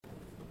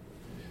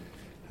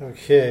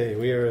Okay,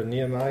 we are in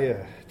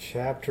Nehemiah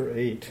chapter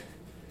 8.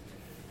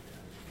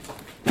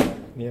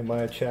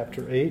 Nehemiah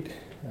chapter 8.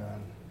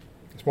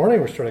 This morning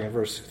we're starting at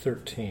verse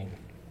 13.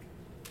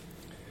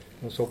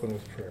 Let's open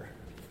with prayer.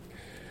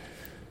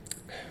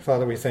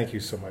 Father, we thank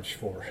you so much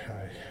for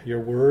your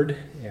word,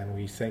 and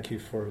we thank you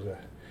for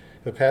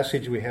the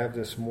passage we have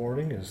this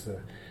morning as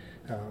the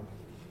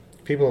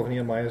people of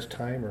Nehemiah's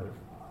time are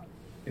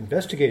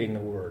investigating the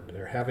Word.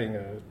 They're having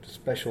a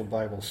special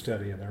Bible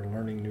study, and they're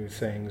learning new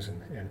things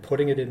and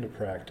putting it into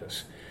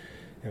practice.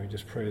 And we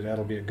just pray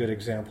that'll be a good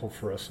example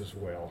for us as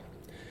well.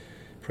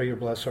 Pray you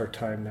bless our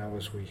time now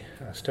as we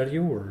study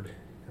your Word.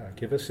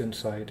 Give us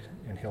insight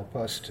and help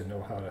us to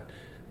know how to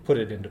put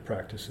it into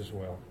practice as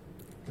well.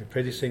 We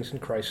pray these things in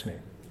Christ's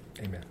name.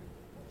 Amen.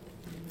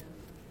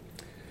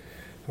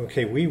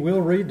 Okay, we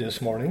will read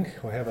this morning.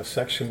 We'll have a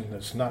section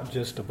that's not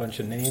just a bunch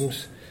of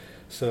names.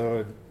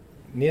 So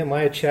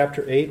Nehemiah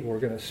chapter 8, we're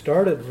going to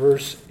start at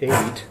verse 8.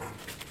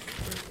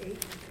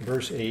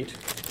 Verse 8.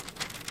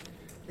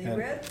 They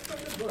read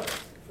from the book,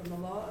 from the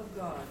law of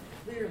God,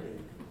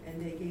 clearly,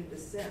 and they gave the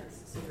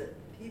sense so that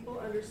people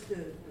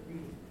understood the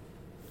reading.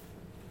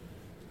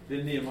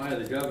 Then Nehemiah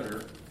the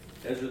governor,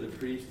 Ezra the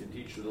priest and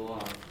teacher of the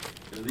law,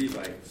 and the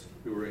Levites,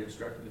 who were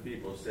instructing the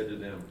people, said to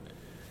them,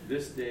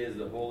 "This day is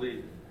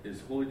holy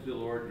to the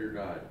Lord your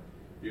God.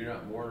 Do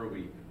not mourn or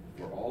weep,"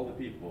 for all the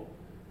people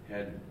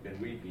had been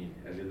weeping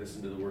as they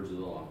listened to the words of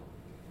the law.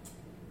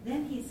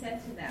 Then he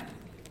said to them,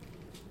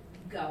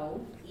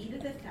 "Go, eat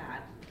of the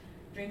fat,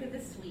 drink of the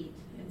sweet,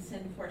 and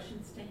send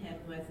portions to him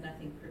who has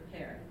nothing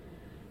prepared.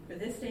 For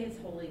this day is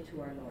holy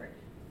to our Lord.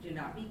 Do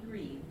not be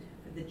grieved,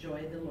 for the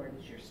joy of the Lord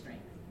is your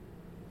strength."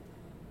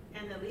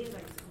 And the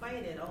Levites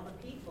quieted all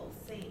the people,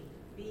 saying,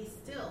 "Be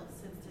still,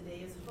 since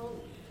today is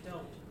holy.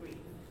 Don't grieve."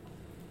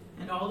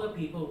 And all the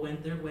people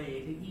went their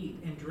way to eat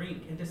and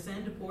drink and to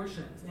send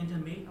portions and to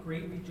make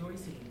great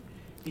rejoicing,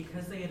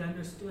 because they had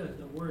understood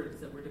the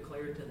words that were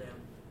declared to them.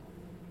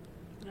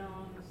 Now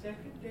on the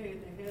second day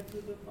the heads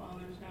of the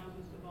fathers'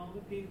 houses of all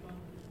the people,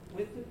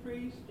 with the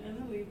priests and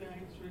the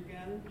Levites, were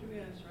gathered to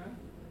Ezra,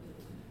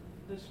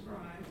 the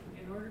scribe,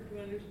 in order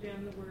to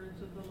understand the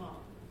words of the law.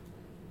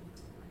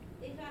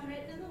 They found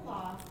written in the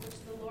law,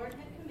 which the Lord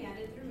had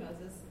commanded through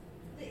Moses,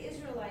 the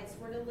Israelites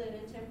were to live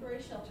in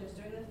temporary shelters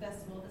during the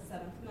festival of the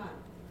 7th month.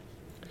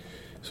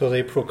 So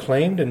they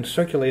proclaimed and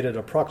circulated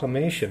a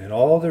proclamation in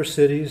all their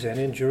cities and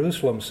in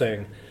Jerusalem,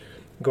 saying,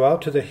 "Go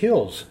out to the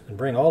hills and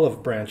bring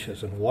olive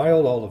branches and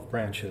wild olive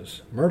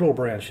branches, myrtle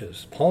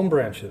branches, palm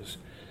branches,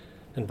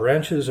 and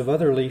branches of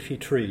other leafy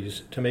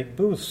trees to make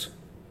booths,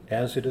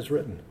 as it is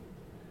written."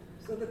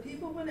 So the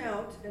people went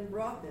out and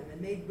brought them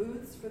and made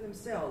booths for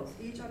themselves,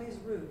 each on his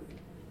roof,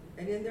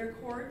 and in their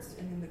courts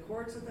and in the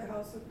courts of the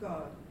house of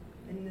God,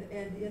 and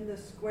in the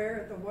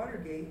square at the water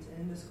gate, and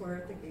in the square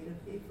at the gate of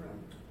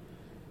Ephraim.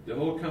 The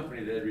whole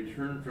company that had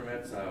returned from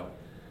exile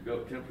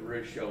built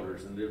temporary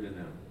shelters and lived in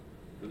them.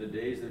 From the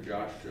days of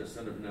Joshua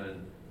son of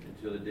Nun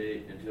until that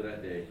day,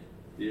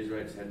 the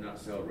Israelites had not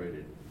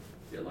celebrated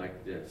it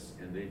like this,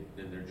 and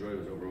their joy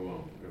was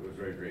overwhelmed. It was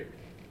very great.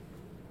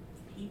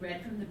 He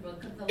read from the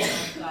book of the law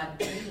of God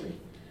daily,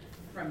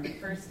 from the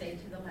first day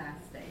to the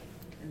last day.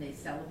 And they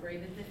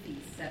celebrated the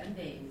feast 7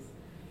 days,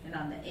 and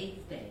on the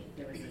 8th day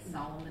there was a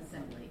solemn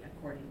assembly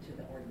according to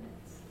the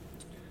ordinance.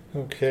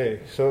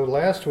 Okay, so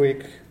last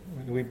week,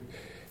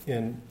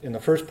 in the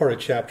first part of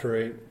chapter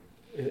 8,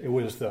 it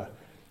was the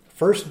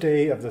first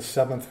day of the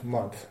 7th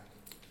month.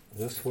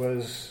 This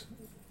was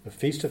the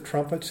Feast of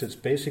Trumpets. It's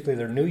basically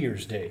their New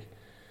Year's Day.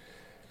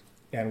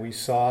 And we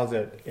saw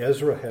that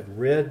Ezra had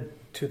read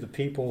to the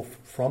people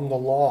from the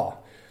law.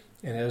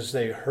 And as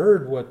they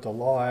heard what the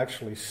law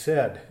actually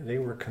said, they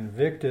were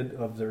convicted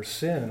of their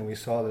sin. And we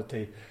saw that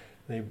they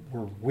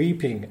were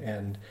weeping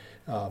and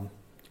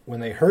when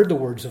they heard the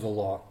words of the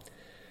law.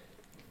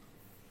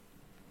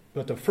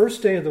 But the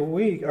first day of the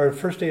week, or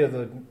first day of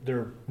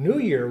their new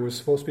year, was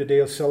supposed to be a day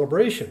of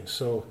celebration.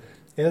 So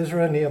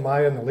Ezra,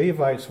 Nehemiah, and the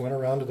Levites went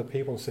around to the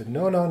people and said,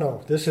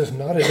 No, this is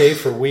not a day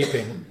for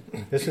weeping.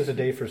 This is a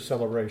day for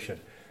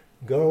celebration.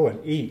 Go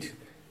and eat.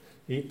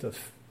 Eat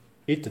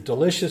the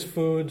delicious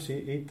foods.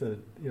 Drink the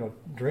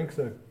drinks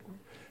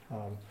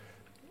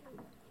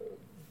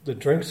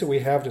that we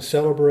have to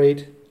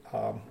celebrate.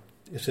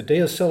 It's a day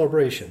of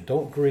celebration.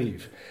 Don't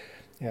grieve.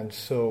 And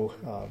so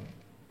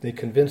they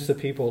convinced the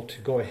people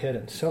to go ahead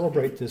and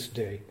celebrate this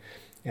day.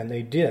 And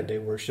they did. They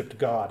worshiped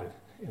God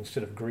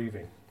instead of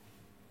grieving.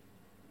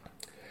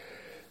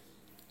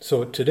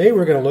 So today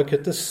we're going to look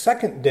at the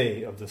second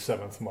day of the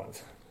 7th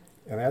month.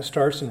 And that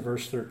starts in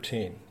verse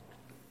 13.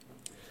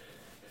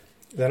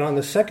 Then on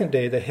the second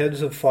day, the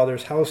heads of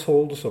fathers'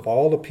 households of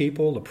all the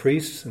people, the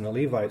priests and the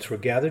Levites, were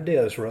gathered to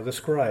Ezra the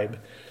scribe,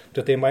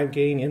 that they might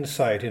gain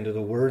insight into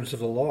the words of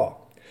the law.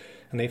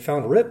 And they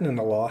found written in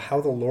the law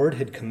how the Lord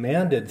had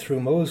commanded through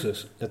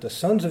Moses that the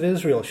sons of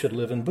Israel should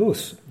live in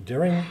booths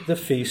during the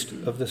feast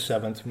of the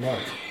 7th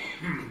month.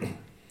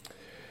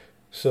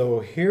 So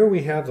here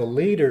we have the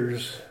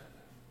leaders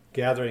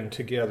gathering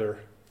together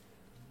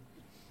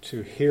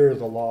to hear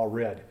the law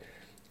read.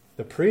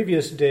 The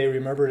previous day,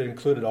 remember, it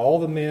included all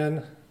the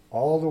men,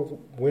 all the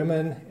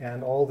women,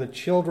 and all the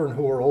children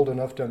who were old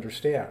enough to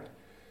understand.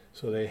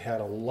 So they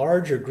had a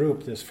larger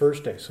group this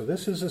first day. So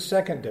this is the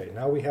second day.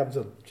 Now we have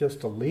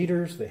just the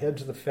leaders, the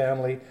heads of the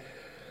family,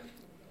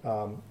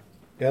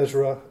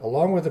 Ezra,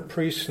 along with the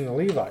priests and the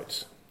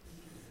Levites.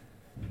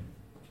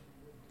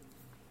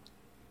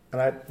 And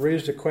that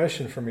raised a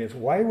question for me, is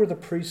why were the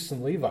priests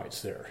and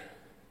Levites there?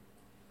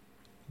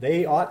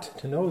 They ought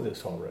to know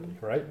this already,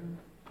 right?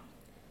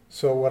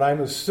 So what I'm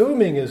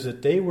assuming is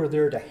that they were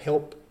there to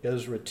help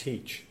Ezra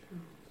teach.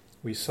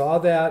 We saw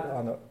that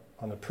on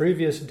the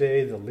previous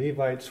day. The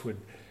Levites would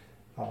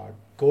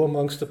go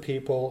amongst the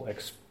people,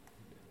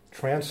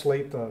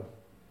 translate the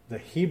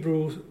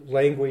Hebrew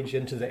language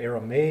into the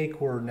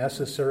Aramaic where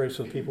necessary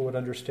so people would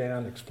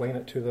understand, explain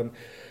it to them.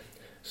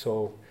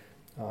 So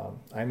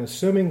I'm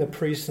assuming the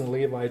priests and the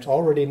Levites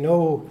already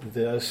know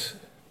this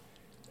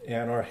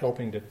and are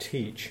helping to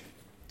teach.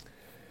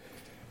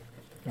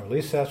 Or at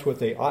least that's what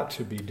they ought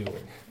to be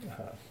doing.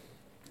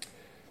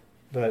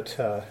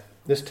 But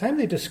this time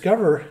they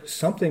discover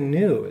something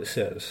new, it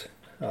says.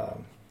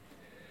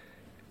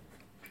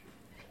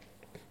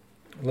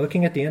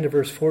 Looking at the end of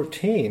verse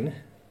 14,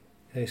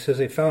 it says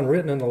they found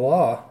written in the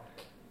law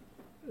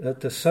that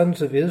the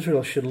sons of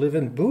Israel should live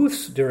in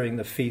booths during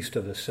the feast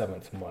of the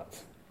 7th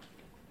month.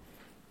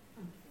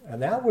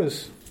 And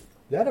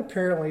that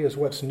apparently is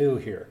what's new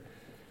here.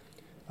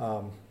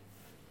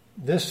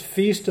 This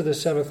feast of the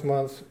 7th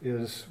month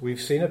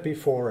we've seen it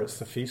before, it's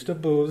the Feast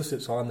of Booths.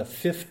 It's on the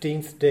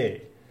 15th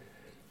day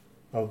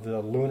of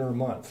the lunar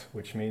month,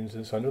 which means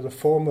it's under the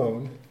full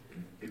moon,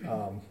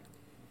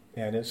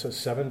 and it's a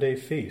 7-day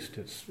feast.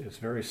 It's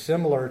very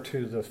similar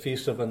to the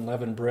Feast of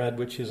Unleavened Bread,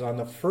 which is on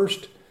the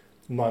first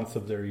month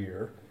of their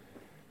year,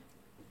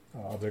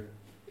 of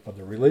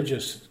the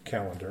religious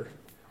calendar,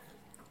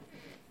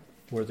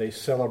 where they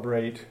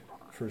celebrate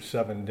for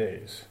 7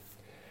 days.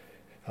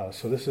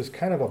 So this is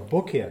kind of a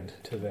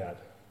bookend to that.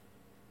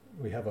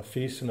 We have a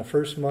feast in the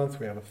first month,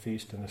 we have a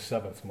feast in the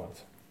 7th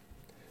month.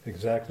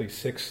 Exactly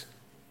 6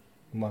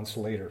 months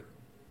later.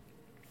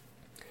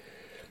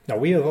 Now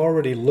we have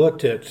already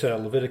looked at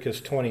Leviticus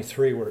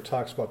 23 where it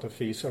talks about the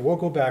feast, and we'll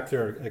go back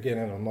there again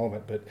in a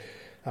moment, but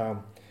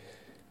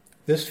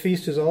this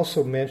feast is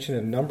also mentioned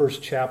in Numbers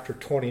chapter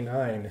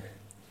 29.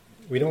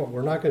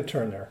 We're not going to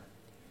turn there.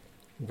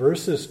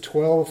 Verses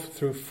 12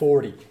 through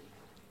 40.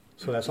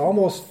 So that's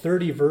almost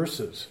 30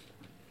 verses.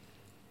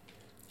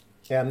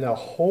 And the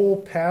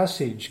whole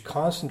passage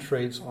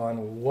concentrates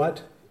on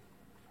what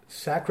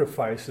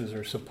sacrifices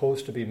are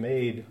supposed to be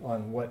made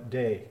on what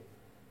day.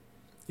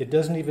 It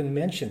doesn't even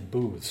mention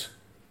booths.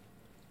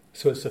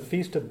 So it's the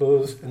Feast of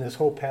Booths, and this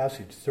whole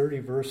passage, 30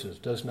 verses,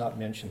 does not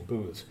mention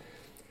booths.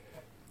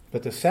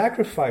 But the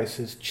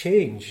sacrifices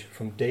change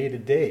from day to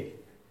day.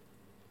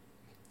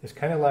 It's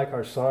kind of like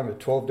our song, The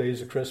 12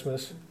 Days of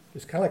Christmas.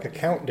 It's kind of like a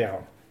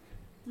countdown.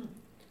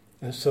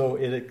 And so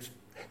it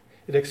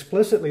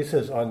explicitly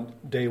says on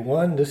day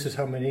 1, this is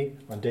how many.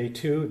 On day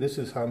 2, this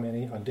is how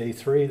many. On day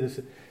 3, this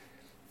is...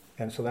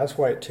 And so that's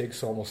why it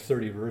takes almost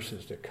 30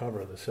 verses to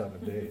cover the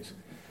 7 days.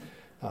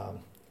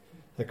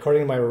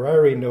 According to my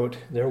Ryrie note,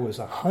 there was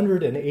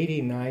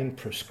 189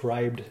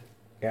 prescribed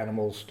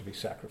animals to be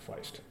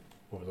sacrificed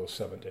over those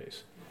 7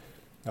 days.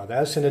 Now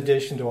that's in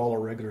addition to all the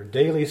regular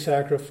daily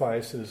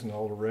sacrifices and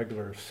all the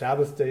regular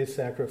Sabbath day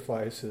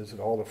sacrifices and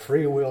all the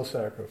free will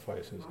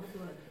sacrifices.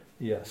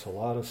 Yes, a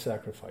lot of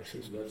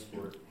sacrifices.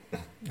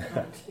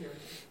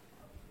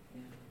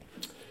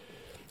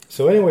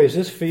 So anyways,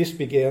 this feast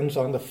begins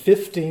on the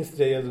 15th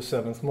day of the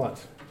 7th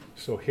month.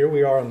 So here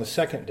we are on the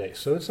 2nd day.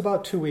 So it's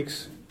about 2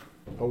 weeks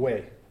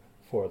away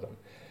for them.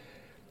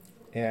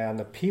 And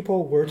the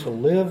people were to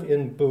live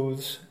in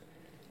booths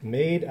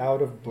made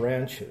out of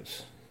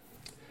branches.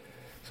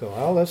 So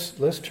now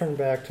let's turn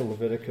back to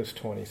Leviticus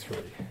 23.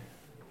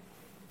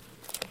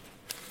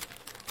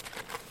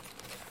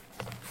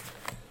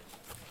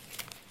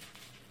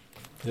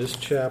 This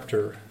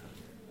chapter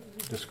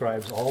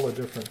describes all the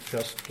different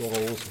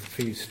festivals and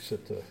feasts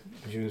that the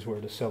Jews were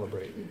to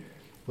celebrate.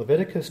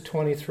 Leviticus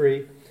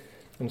 23,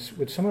 and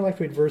would someone like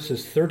to read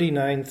verses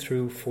 39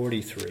 through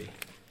 43?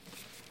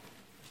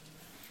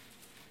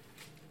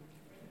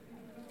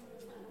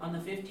 On the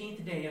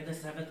 15th day of the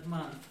 7th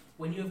month,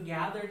 when you have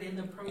gathered in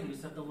the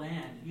produce of the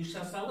land, you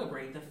shall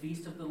celebrate the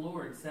feast of the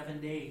Lord 7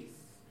 days.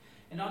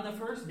 And on the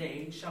first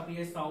day shall be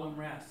a solemn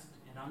rest,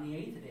 and on the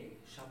 8th day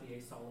shall be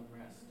a solemn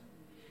rest.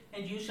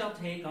 And you shall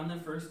take on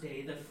the first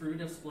day the fruit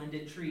of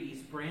splendid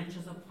trees,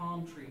 branches of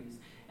palm trees,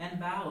 and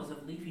boughs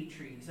of leafy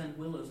trees, and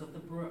willows of the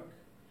brook.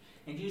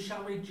 And you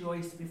shall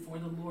rejoice before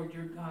the Lord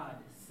your God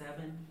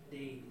 7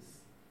 days.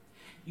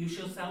 You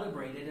shall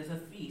celebrate it as a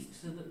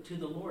feast to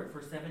the Lord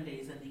for 7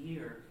 days in the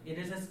year. It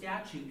is a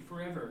statute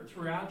forever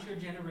throughout your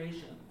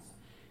generations.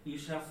 You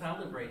shall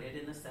celebrate it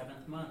in the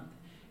 7th month.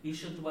 You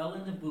shall dwell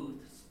in the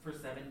booths for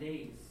 7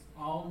 days.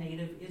 All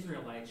native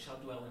Israelites shall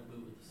dwell in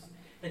booths,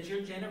 that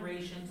your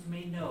generations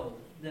may know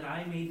that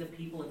I made the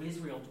people of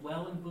Israel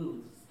dwell in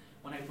booths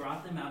when I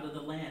brought them out of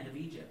the land of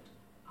Egypt.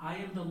 I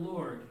am the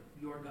Lord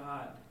your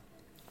God.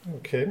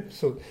 Okay,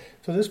 so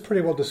this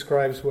pretty well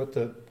describes what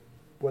the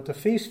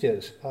feast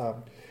is.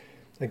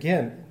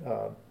 Again,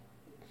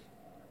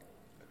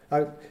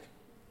 I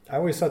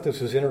always thought this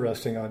was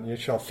interesting. You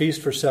shall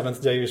feast for 7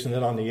 days, and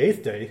then on the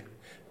 8th day,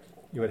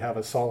 you would have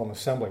a solemn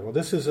assembly. Well,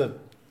 this is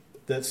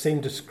that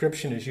same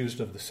description is used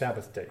of the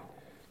Sabbath day.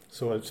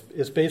 So it's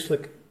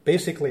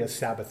basically a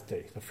Sabbath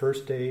day. The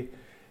first day,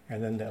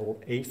 and then the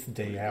 8th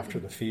day after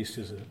the feast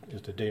is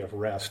the day of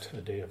rest,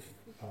 a day of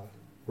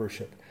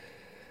worship.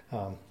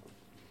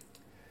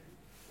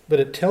 But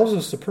it tells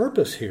us the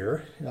purpose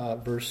here,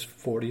 verse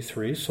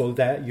 43, so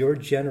that your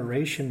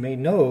generation may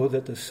know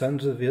that the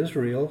sons of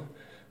Israel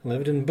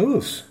lived in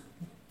booths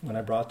when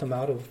I brought them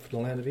out of the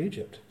land of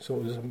Egypt. So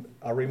it was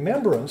a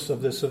remembrance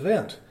of this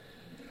event.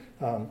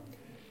 But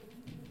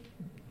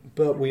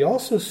we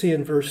also see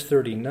in verse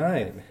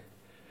 39,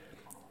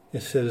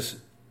 it says,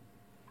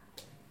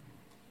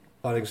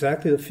 on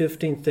exactly the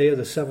 15th day of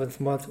the 7th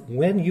month,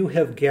 when you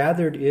have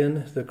gathered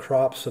in the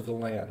crops of the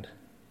land.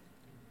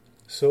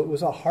 So it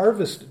was a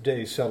harvest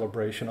day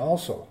celebration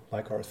also,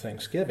 like our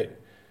Thanksgiving.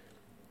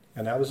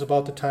 And that was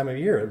about the time of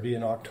year. It would be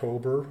in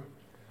October.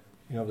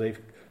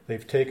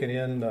 They've taken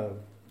in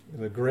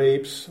the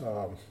grapes,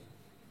 the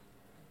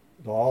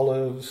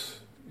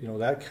olives,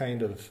 that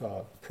kind of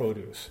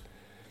produce.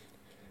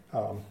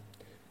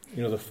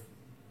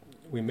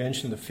 We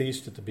mentioned the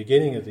feast at the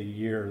beginning of the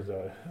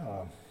year,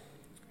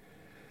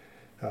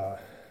 the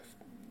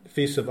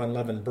Feast of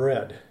Unleavened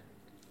Bread.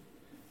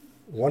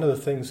 One of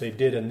the things they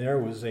did in there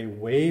was they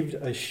waved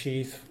a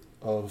sheaf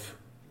of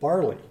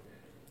barley.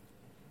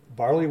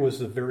 Barley was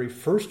the very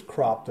first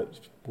crop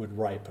that would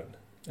ripen.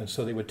 And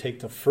so they would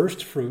take the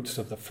first fruits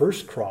of the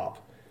first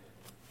crop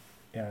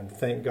and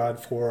thank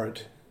God for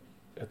it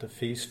at the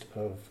Feast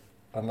of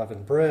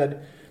Unleavened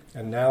Bread.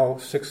 And now,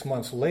 6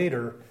 months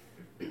later,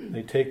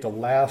 they take the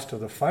last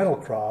of the final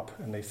crop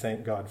and they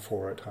thank God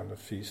for it on the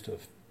Feast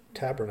of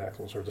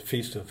Tabernacles, or the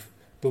Feast of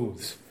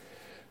Booths.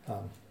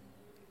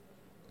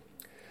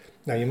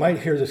 Now, you might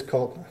hear this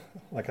called,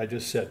 like I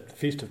just said, the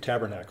Feast of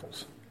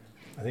Tabernacles.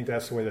 I think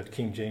that's the way that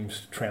King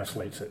James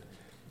translates it.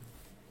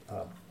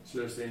 So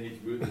they're saying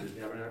each booth is a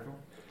tabernacle?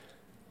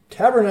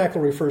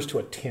 Tabernacle refers to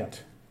a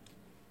tent.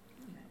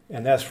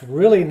 And that's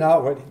really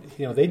not what,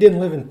 they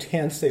didn't live in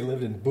tents, they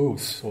lived in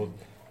booths. So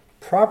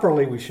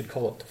properly we should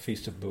call it the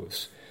Feast of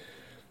Booths.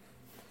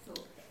 So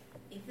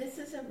if this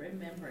is a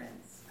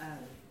remembrance of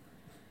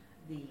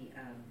the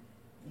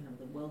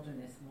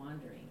wilderness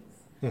wanderings,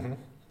 Mm-hmm.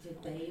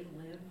 did they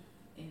live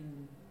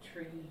in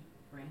tree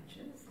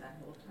branches that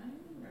whole time,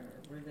 or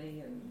were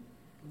they in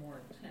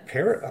more tents?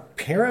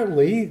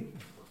 Apparently,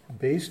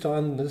 based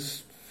on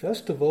this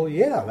festival,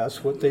 yeah,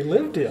 that's what they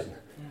lived in.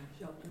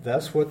 Yeah.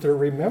 That's what they're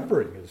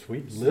remembering, is we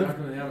It's lived. not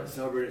going to have it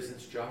celebrated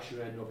since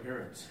Joshua had no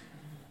parents.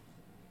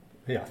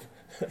 Yeah,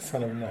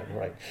 son of Nun,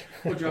 right.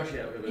 Well,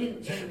 Joshua was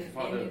And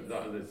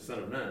the son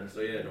of Nun,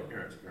 so he had no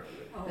parents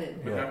apparently.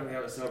 But- But how can we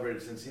have it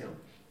celebrated since him?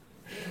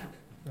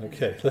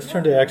 Okay, let's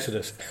turn to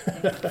Exodus.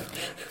 Because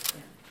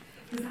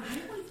I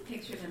always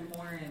picture them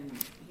more in,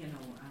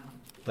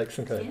 Like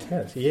some kind of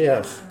tent.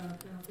 Yes.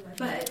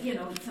 but,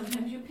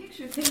 sometimes you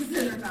picture things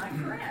that are not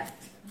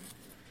correct.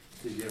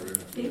 Did you ever?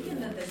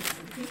 Thinking of the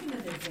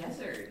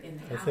desert and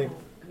how,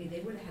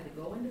 they would have had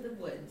to go into the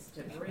woods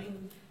to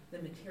bring the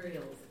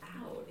materials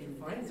out in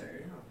the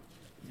desert.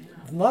 Yeah.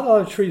 Not a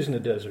lot of trees in the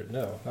desert,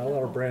 no. Not a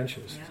lot of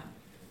branches. Yeah.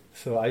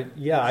 So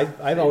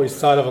I've always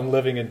thought of them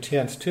living in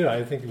tents too.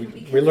 I think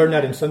we learned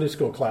that in Sunday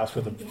school class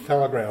with the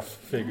telegraph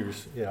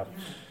figures. Yeah.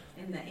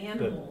 And the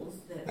animals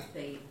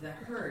the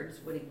herds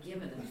would have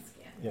given them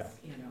skins. Yeah.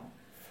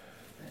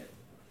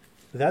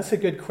 But That's a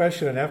good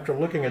question. And after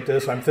looking at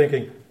this, I'm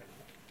thinking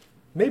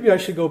maybe I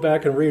should go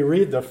back and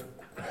reread the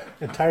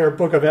entire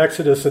book of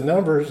Exodus and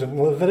Numbers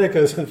and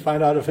Leviticus and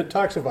find out if it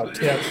talks about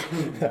tents.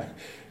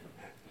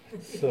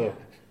 So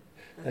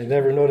I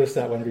never noticed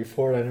that one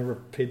before. I never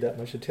paid that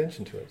much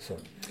attention to it. So,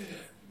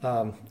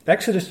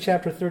 Exodus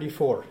chapter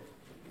 34.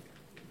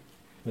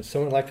 Would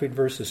someone like to read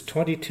verses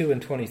 22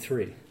 and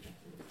 23?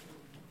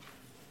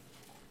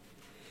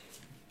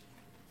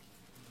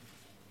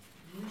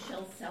 you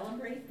shall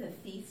celebrate the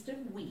Feast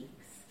of Weeks,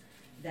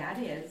 that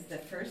is, the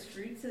first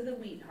fruits of the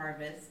wheat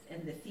harvest,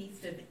 and the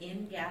Feast of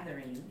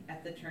Ingathering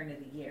at the turn of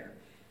the year.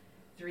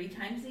 3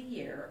 times a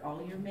year,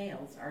 all your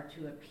males are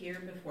to appear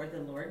before the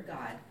Lord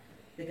God,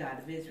 the God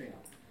of Israel.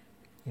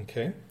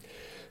 Okay.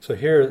 So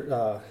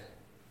here,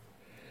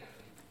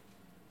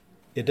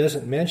 it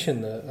doesn't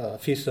mention the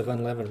Feast of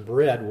Unleavened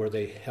Bread where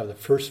they have the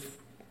first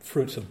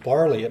fruits of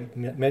barley. It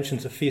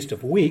mentions the Feast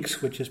of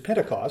Weeks, which is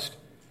Pentecost.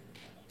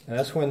 And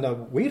that's when the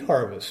wheat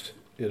harvest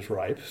is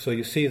ripe. So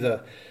you see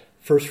the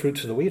first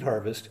fruits of the wheat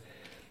harvest.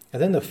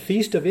 And then the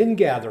Feast of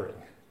Ingathering.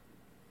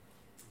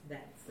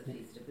 That's the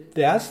Feast of Booths.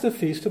 That's the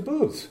Feast of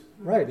Booths.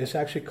 Right. It's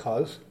actually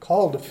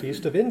called the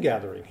Feast of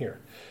Ingathering here.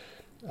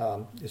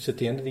 It's at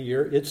the end of the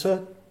year. It's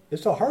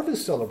a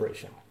harvest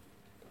celebration.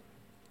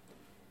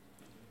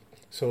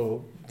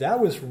 So that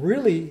was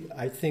really,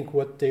 I think,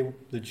 what the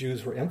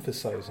Jews were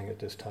emphasizing at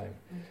this time.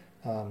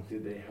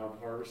 Did they have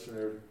harvest when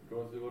they were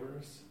going through the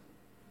wilderness?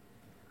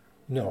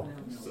 No.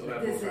 So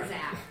that This was is right.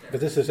 after. But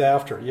this is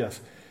after, yes.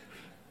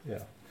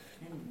 Yeah.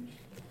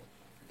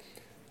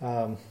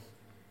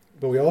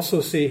 But we also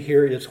see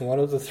here it's one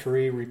of the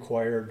 3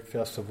 required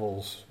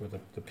festivals where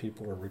the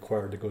people are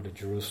required to go to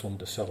Jerusalem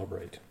to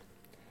celebrate.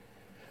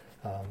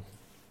 Now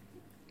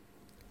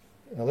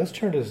let's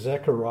turn to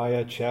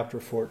Zechariah chapter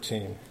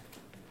 14.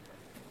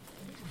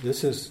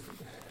 This is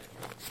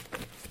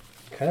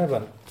kind of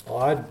an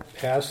odd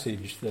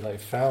passage that I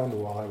found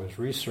while I was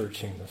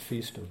researching the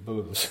Feast of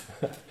Booths.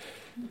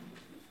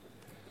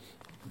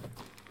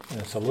 And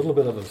it's a little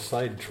bit of a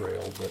side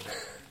trail, but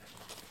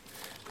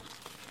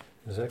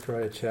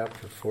Zechariah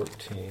chapter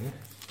 14.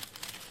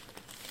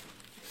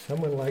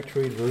 Someone like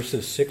to read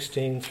verses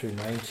 16 through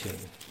 19.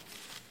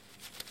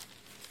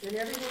 Then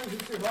everyone who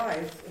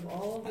survives of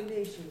all the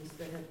nations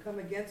that have come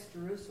against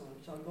Jerusalem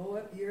shall go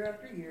up year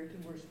after year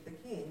to worship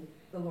the King,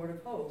 the Lord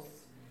of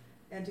hosts,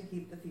 and to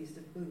keep the Feast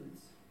of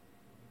Booths.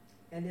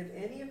 And if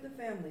any of the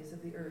families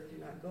of the earth do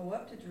not go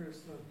up to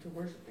Jerusalem to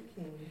worship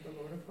the King, the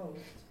Lord of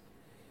hosts,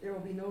 there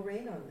will be no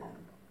rain on them.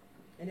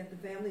 And if the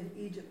family of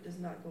Egypt does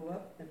not go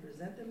up and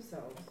present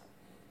themselves,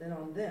 then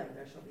on them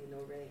there shall be no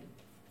rain.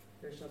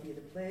 There shall be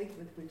the plague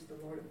with which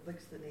the Lord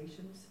afflicts the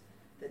nations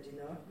that do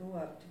not go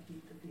up to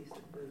keep the Feast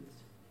of Booths.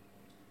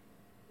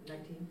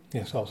 19?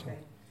 Yes, also. Okay.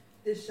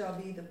 This shall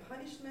be the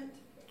punishment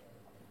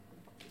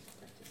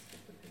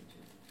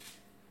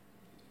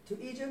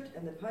to Egypt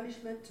and the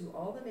punishment to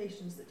all the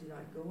nations that do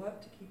not go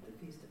up to keep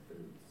the Feast of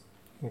Booths.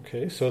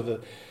 Okay, so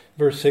the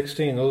verse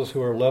 16, those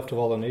who are left of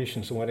all the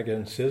nations who went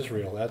against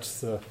Israel,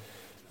 that's the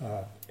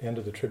end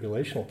of the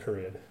tribulational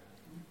period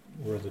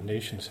where the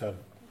nations have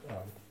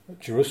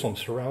Jerusalem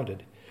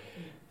surrounded.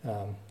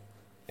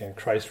 And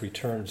Christ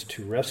returns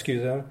to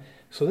rescue them.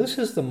 So this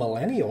is the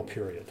millennial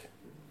period.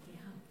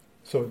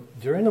 So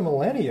during the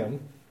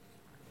millennium,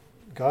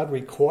 God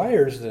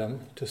requires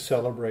them to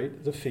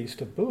celebrate the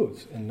Feast of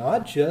Booths. And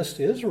not just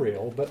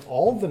Israel, but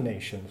all the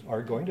nations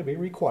are going to be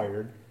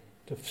required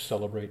to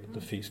celebrate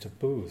the Feast of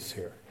Booths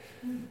here.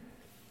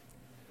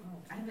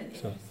 I have an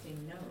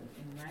interesting note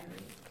in my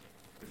read.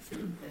 It says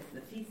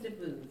the Feast of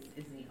Booths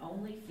is the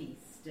only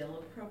feast still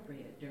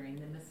appropriate during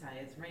the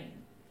Messiah's reign.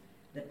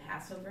 The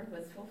Passover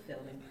was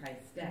fulfilled in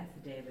Christ's death,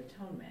 the Day of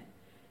Atonement.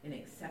 In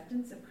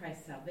acceptance of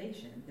Christ's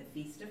salvation, the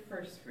Feast of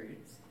First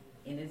Fruits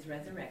in his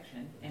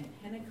resurrection, and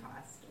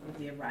Pentecost with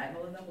the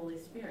arrival of the Holy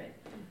Spirit.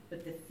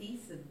 But the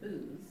Feast of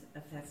Booths,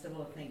 a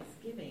festival of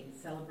thanksgiving,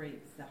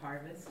 celebrates the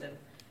harvest of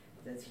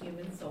those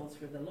human souls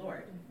for the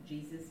Lord.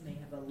 Jesus may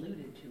have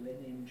alluded to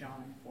it in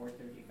John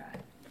 4:35.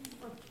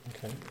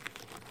 Okay. I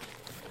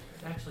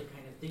was actually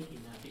kind of thinking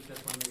that because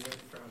when we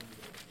read from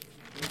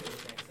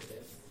English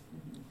Exodus,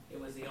 it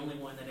was the only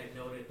one that I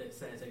noted that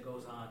says it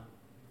goes on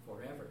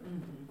forever.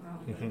 Wow.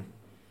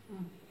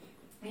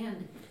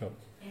 And Oh.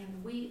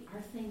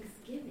 our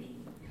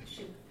Thanksgiving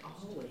should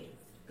always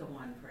go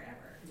on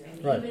forever. Yeah.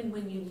 And Right. even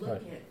when you look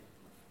Right. at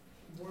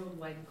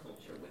worldwide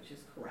culture, which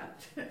is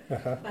corrupt,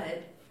 Uh-huh.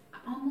 but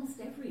almost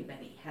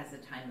everybody has a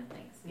time of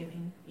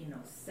Thanksgiving,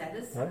 set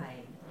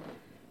aside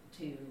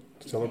to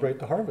Celebrate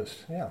the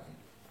harvest, yeah.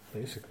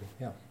 Basically,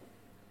 yeah.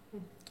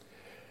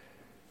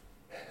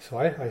 So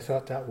I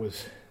thought that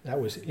was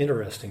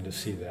interesting to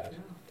see that.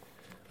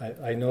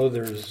 I know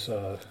there's,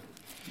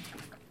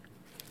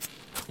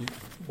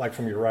 like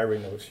from your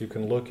Ryrie notes, you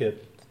can look at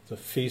the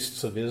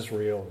feasts of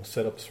Israel and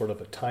set up sort of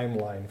a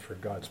timeline for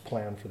God's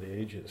plan for the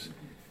ages.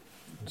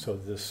 And so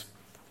this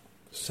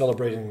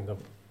celebrating the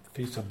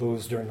Feast of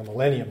Booths during the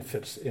millennium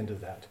fits into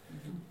that.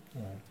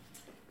 Right.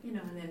 and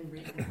then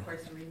of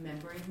course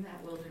remembering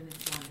that wilderness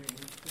wandering.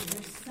 So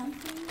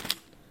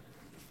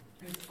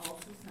there's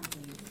also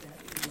something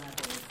that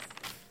levels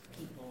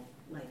people,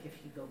 like if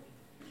you go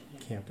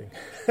Camping.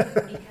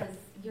 because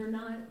you're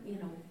not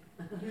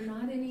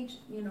in each,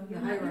 you're not in your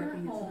hierarchy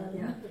is home, not-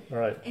 yeah. All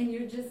right. and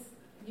you're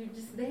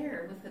just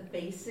there with the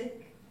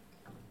basic.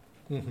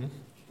 Mm-hmm.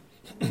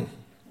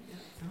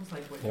 Sounds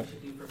like what Yep. you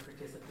should do for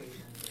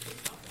participation in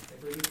this topic.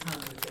 Like when you come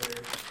with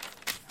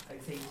their,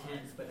 I'd say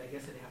tents, but I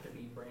guess it'd have to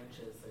be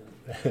branches.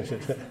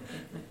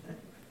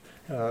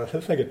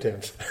 Let's make it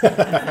tense.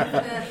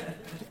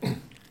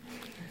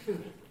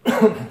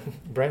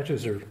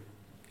 Branches are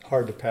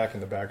hard to pack in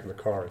the back of the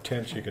car.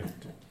 Tents, you can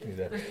do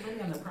that. There's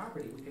plenty on the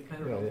property. We could cut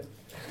it Well, off.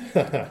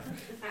 yeah.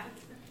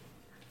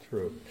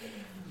 True.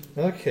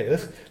 Okay,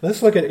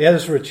 let's look at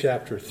Ezra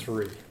chapter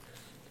 3.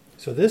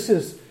 So this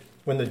is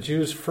when the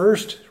Jews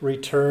first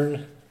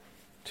return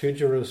to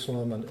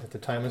Jerusalem at the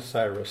time of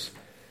Cyrus.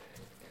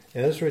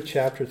 Ezra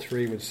chapter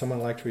 3, would someone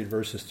like to read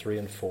verses 3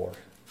 and 4?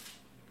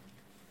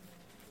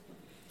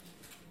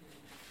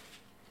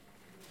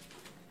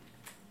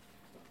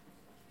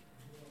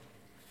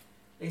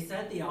 They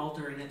set the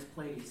altar in its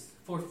place,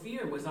 for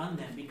fear was on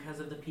them because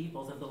of the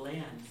peoples of the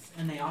lands,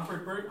 and they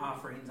offered burnt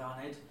offerings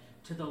on it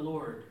to the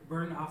Lord,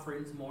 burnt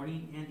offerings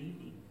morning and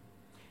evening.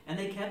 And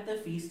they kept the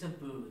Feast of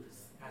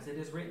Booths, as it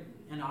is written,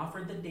 and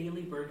offered the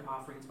daily burnt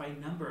offerings by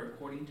number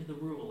according to the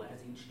rule as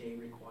each day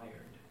required.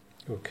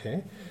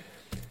 Okay.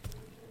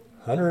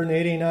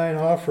 189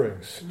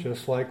 offerings,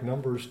 just like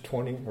Numbers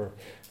 20, or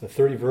the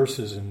 30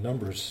 verses in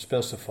Numbers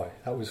specify.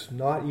 That was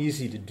not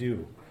easy to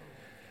do.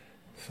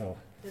 So,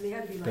 And they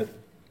had to be like, did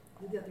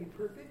they have to be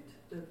perfect,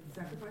 the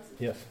sacrifices?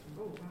 yes,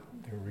 Oh, wow.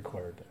 they were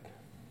required that.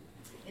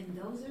 And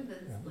those are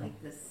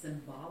the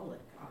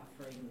symbolic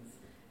offerings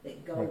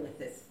that go Right. with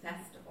this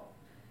festival.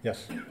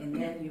 Yes. And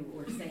then you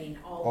were saying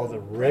All the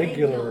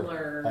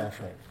regular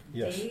offering.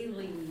 Yes.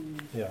 daily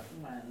Yeah.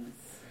 ones.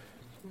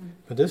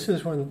 But this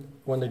is when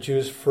the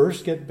Jews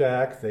first get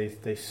back,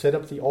 they set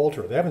up the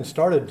altar. They haven't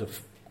started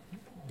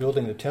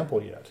building the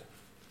temple yet.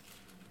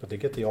 But they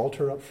get the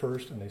altar up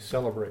first and they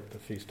celebrate the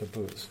Feast of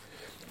Booths.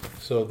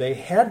 So they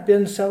had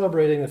been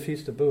celebrating the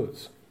Feast of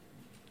Booths.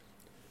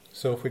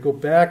 So if we go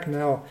back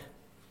now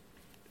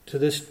to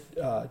this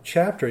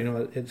chapter,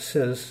 it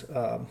says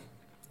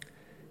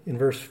in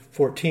verse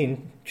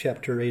 14,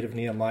 chapter 8 of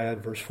Nehemiah,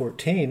 verse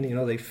 14,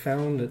 they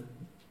found that,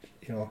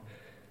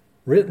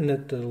 written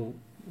that the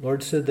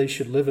Lord said they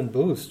should live in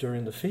booths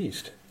during the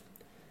feast.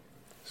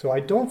 So I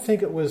don't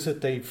think it was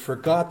that they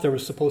forgot there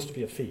was supposed to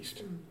be a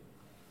feast.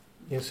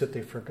 It's that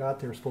they forgot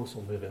they were supposed to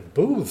live in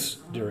booths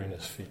during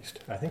this feast.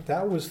 I think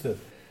that was the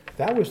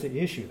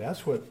issue.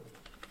 That's what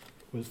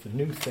was the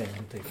new thing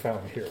that they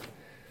found here.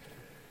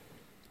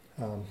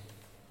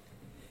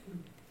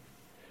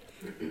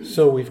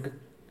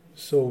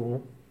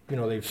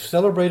 They've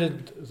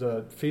celebrated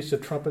the Feast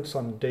of Trumpets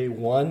on day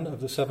 1 of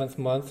the 7th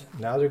month.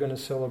 Now they're going to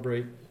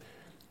celebrate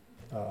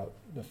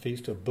the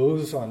Feast of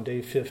Booths on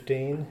day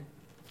 15.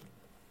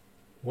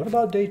 What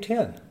about day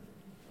 10?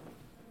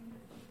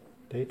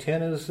 Day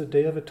 10 is the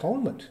Day of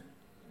Atonement,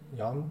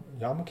 Yom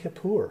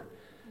Kippur.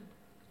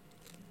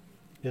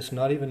 It's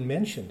not even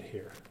mentioned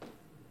here.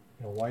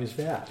 Why is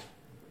that?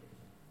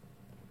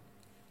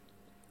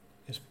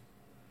 It's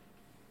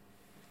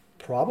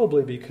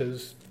probably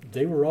because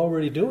they were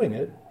already doing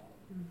it.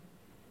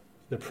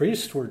 The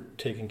priests were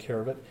taking care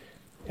of it.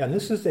 And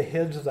this is the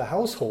heads of the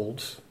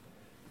households.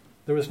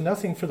 There was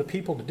nothing for the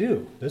people to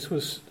do. This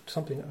was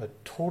something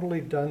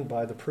totally done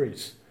by the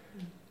priests.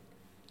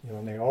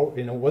 And they all,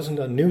 it wasn't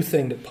a new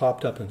thing that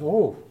popped up and,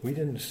 we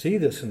didn't see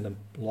this in the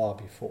law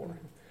before.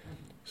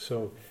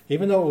 So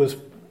even though it was,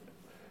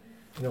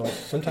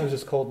 sometimes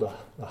it's called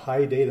the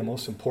high day, the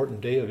most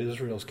important day of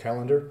Israel's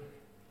calendar,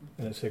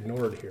 and it's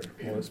ignored here.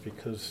 Well, it's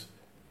because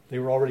they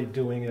were already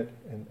doing it,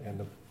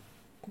 and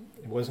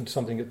it wasn't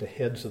something that the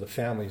heads of the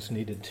families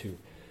needed to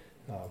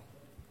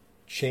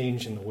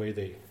change in the way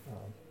they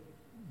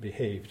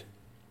behaved.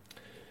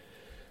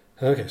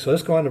 Okay, so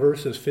let's go on to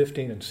verses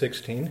 15 and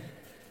 16.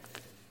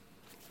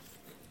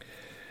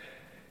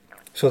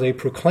 So they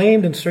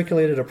proclaimed and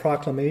circulated a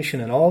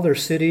proclamation in all their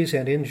cities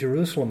and in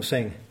Jerusalem,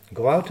 saying,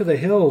 "Go out to the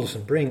hills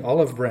and bring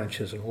olive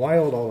branches and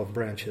wild olive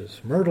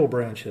branches, myrtle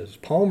branches,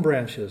 palm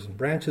branches, and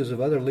branches of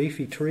other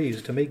leafy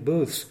trees to make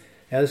booths,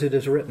 as it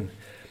is written."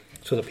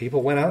 So the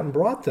people went out and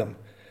brought them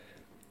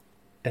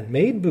and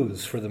made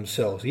booths for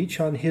themselves, each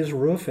on his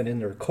roof and in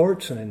their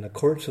courts and in the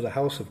courts of the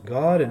house of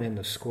God and in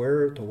the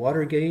square at the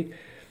water gate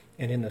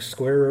and in the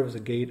square of the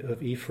gate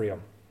of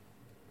Ephraim.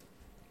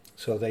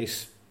 So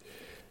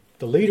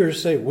the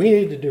leaders say, we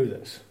need to do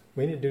this.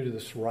 We need to do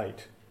this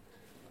right.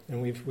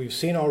 And we've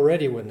seen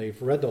already when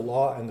they've read the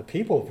law, and the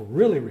people have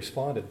really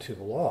responded to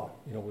the law.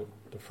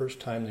 The first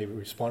time they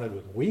responded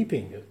with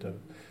weeping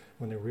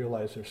when they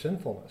realized their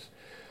sinfulness.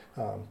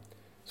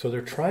 So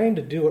they're trying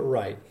to do it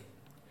right.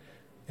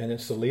 And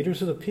it's the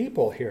leaders of the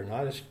people here.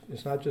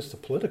 It's not just the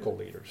political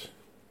leaders.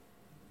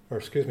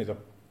 The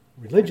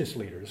religious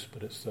leaders,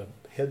 but it's the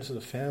heads of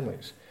the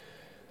families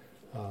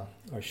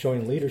are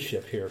showing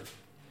leadership here.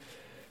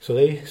 So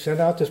they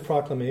sent out this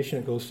proclamation.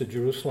 It goes to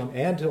Jerusalem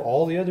and to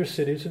all the other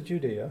cities of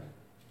Judea.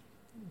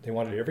 They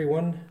wanted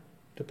everyone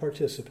to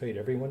participate,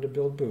 everyone to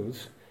build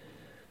booths.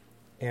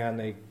 And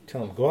they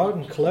tell them, go out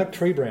and collect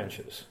tree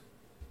branches.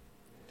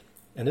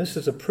 And this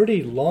is a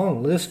pretty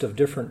long list of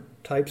different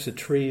types of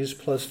trees,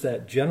 plus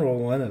that general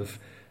one of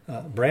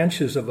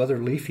branches of other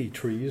leafy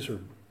trees or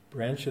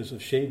branches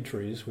of shade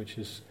trees, which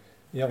is,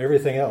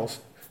 everything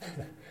else.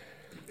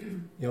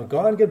 Go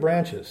out and get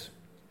branches.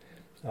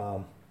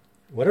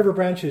 Whatever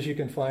branches you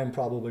can find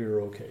probably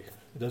are okay.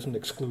 It doesn't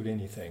exclude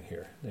anything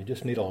here. They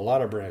just need a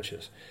lot of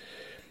branches.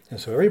 And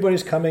so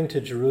everybody's coming to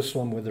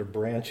Jerusalem with their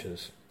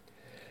branches.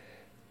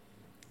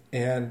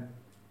 And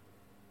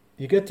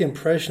you get the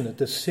impression that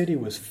this city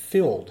was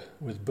filled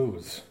with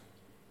booths.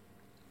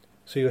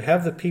 So you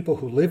have the people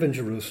who live in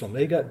Jerusalem.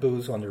 They got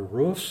booths on their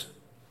roofs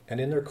and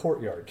in their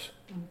courtyards.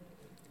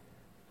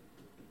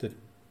 The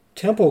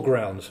temple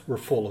grounds were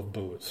full of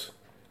booths.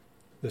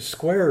 The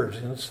squares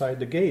inside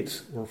the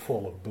gates were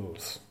full of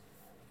booths.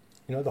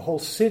 The whole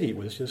city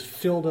was just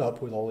filled up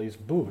with all these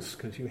booths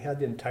because you had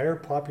the entire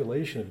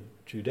population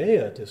of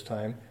Judea at this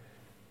time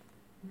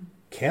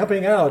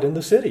camping out in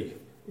the city.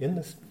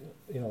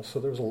 So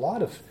there was a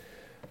lot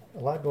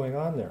going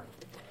on there.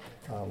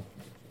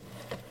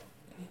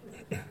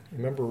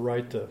 Remember,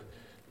 right?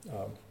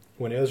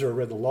 When Ezra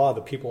read the law,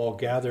 the people all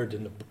gathered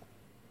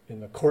in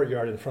the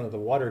courtyard in front of the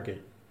water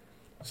gate.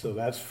 So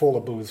that's full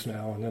of booths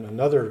now. And then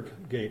another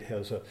gate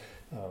has a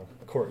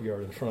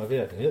courtyard in front of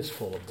it, and it's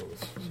full of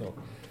booths. So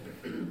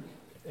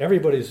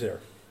everybody's there.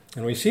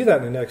 And we see that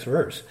in the next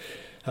verse,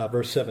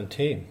 verse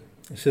 17.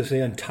 It says,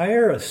 the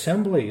entire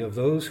assembly of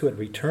those who had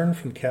returned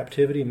from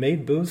captivity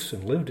made booths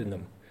and lived in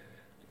them.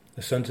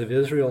 The sons of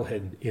Israel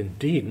had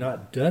indeed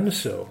not done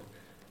so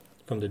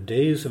from the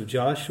days of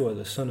Joshua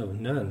the son of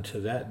Nun to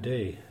that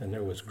day, and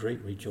there was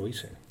great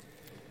rejoicing.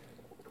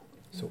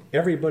 So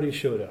everybody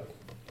showed up.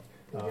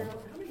 How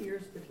many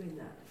years between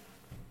that?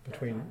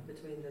 Between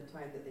the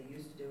time that they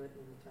used to do it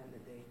and the time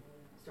that they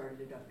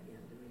started it up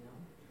again, do we know?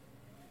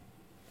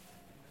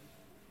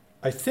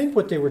 I think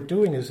what they were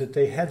doing is that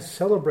they had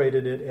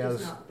celebrated it as...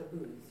 Just not the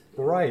booths.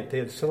 Right, they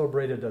had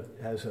celebrated it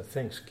as a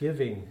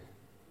Thanksgiving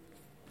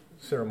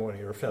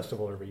ceremony or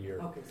festival every year.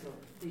 Okay, so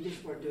they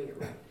just weren't doing it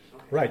right.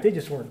 Okay. Right, they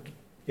just weren't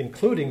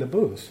including the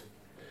booths.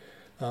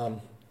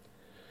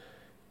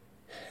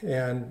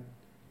 And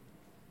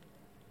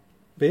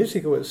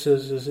basically what it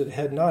says is it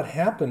had not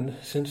happened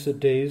since the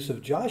days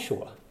of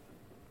Joshua.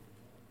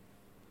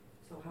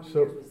 So how many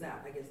years was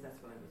that? I guess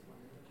that's what I was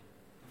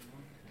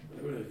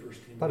wondering.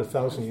 About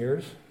 1,000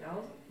 years.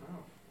 1,000?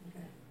 Oh,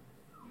 okay.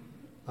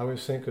 I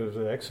always think of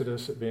the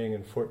Exodus as being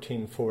in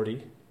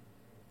 1440.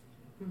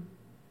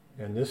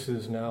 And this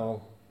is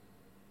now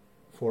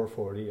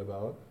 440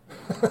 about.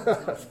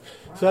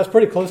 So that's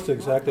pretty close to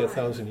exactly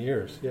 1,000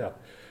 years, yeah.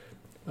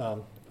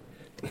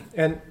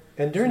 And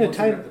during the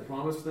time... The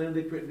promised land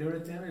they quit doing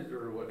it then?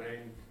 Or what?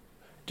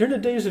 During the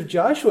days of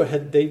Joshua,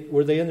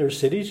 were they in their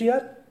cities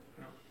yet?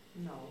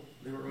 No.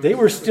 They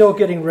were still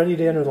getting ready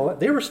to enter the land.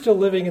 They were still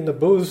living in the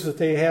booths that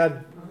they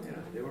had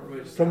they weren't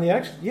really from the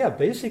Exodus. Yeah,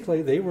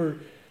 basically they were...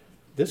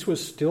 This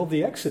was still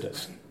the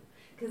Exodus.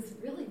 Because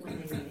really, when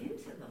they went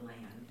into the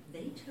land,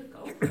 they took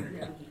over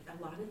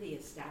a lot of the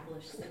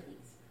established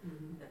cities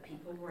that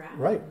people were out.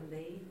 Right. And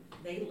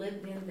they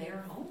lived in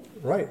their homes.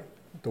 Right.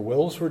 The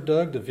wells were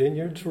dug, the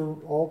vineyards were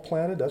all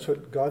planted. That's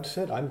what God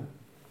said. I'm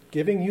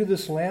giving you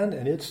this land,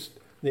 and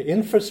the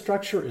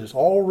infrastructure is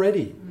all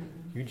ready.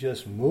 You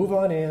just move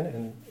on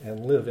in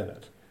and live in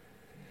it.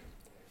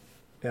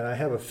 And I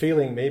have a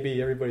feeling maybe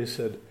everybody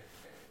said,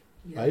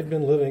 I've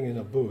been living in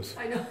a booth.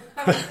 I know.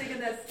 I was thinking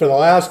that for the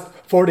last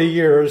 40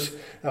 years,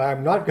 and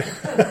I'm not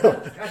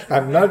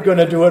going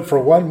to do it for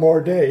one more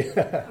day.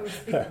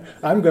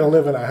 I'm going to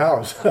live in a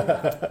house.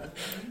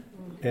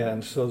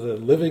 And so the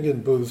living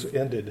in booths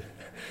ended.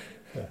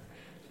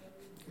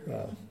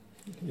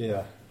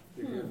 Yeah.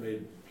 They could have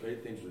made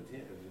playthings with the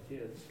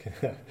kids.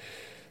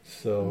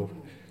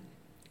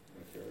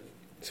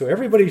 So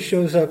everybody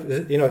shows up.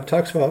 It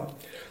talks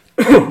about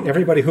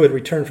everybody who had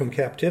returned from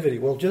captivity.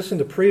 Well, just in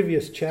the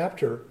previous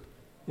chapter,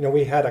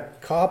 we had a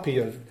copy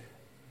of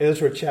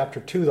Ezra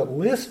chapter 2 that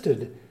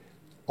listed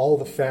all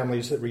the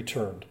families that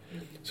returned.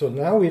 So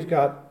now we've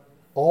got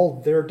all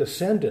their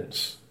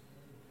descendants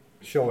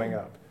showing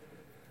up.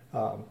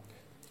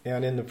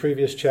 And in the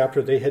previous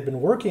chapter, they had been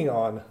working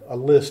on a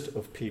list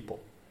of people.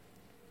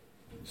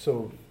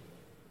 So,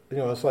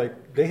 it's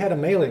like they had a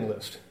mailing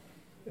list.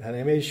 And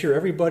they made sure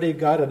everybody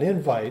got an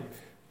invite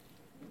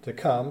to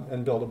come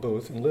and build a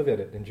booth and live in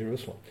it in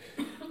Jerusalem.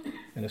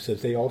 And it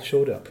says they all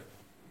showed up.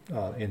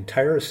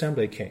 Entire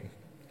assembly came.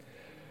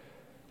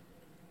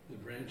 The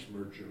branch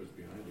merchant was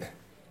behind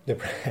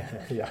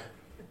it. Yeah.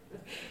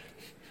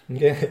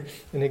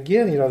 And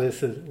again,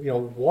 this is,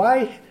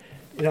 why,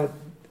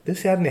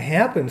 this hadn't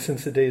happened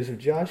since the days of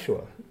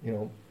Joshua,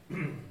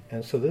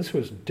 and so this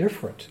was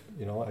different.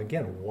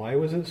 Again, why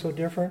was it so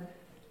different?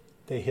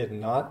 They had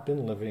not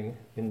been living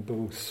in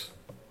booths.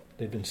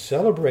 They'd been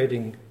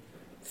celebrating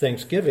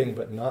Thanksgiving,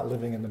 but not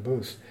living in the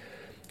booths.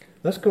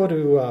 Let's go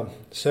to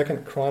 2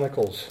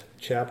 Chronicles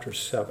chapter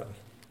 7.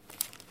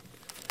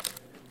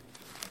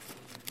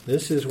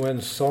 This is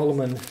when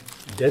Solomon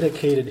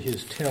dedicated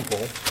his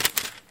temple.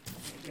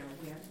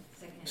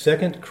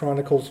 2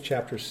 Chronicles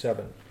chapter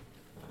 7.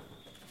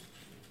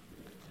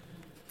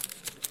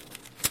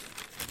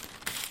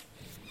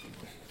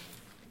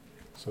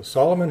 So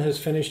Solomon has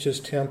finished his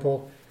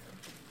temple,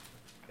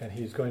 and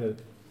he's going to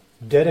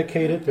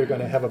dedicate it. They're going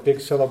to have a big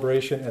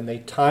celebration, and they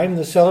time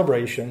the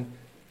celebration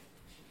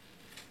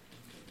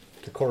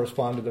to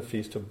correspond to the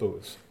Feast of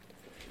Booths.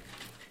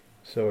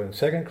 So in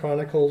 2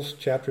 Chronicles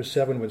chapter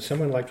 7, would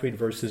someone like to read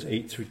verses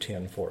 8 through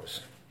 10 for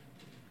us?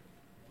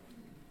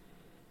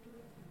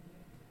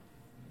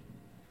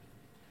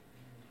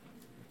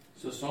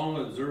 So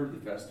Solomon observed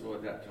the festival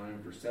at that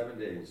time for 7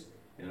 days,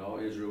 and all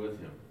Israel with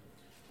him.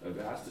 A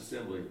vast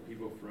assembly,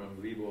 people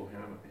from Lebo,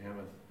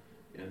 Hamath,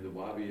 and the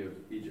Wabi of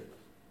Egypt,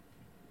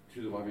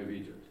 to the Wabi of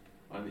Egypt.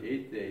 On the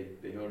 8th day,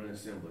 they held an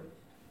assembly,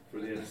 for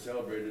they had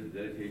celebrated the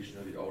dedication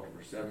of the altar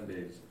for 7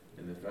 days,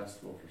 and the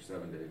festival for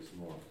 7 days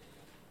more.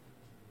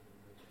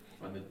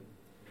 On the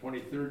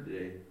 23rd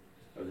day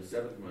of the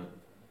 7th month,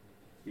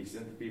 he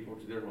sent the people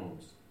to their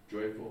homes,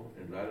 joyful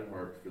and glad at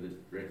heart for the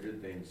great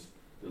good things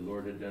the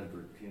Lord had done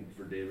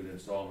for David and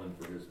Solomon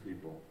for his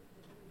people.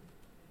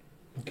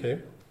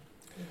 Okay.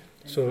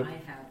 And So I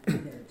have to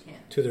their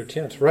tents. To their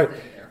tents, right.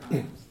 Their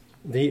homes.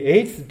 The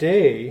 8th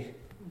day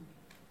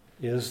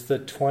is the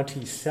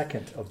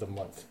 22nd of the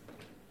month.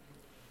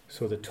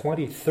 So the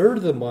 23rd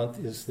of the month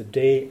is the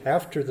day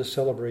after the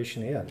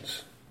celebration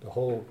ends. The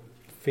whole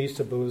Feast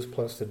of Booths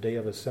plus the Day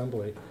of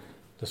Assembly,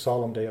 the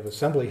solemn Day of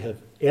Assembly,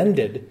 have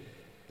ended.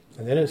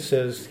 And then it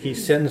says he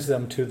sends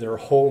them to their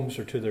homes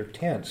or to their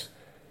tents.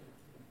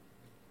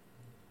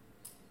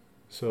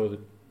 So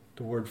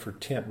the word for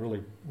tent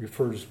really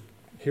refers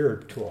here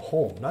to a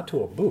home, not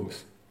to a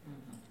booth.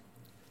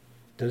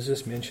 Does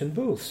this mention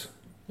booths?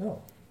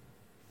 No.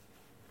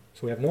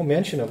 So we have no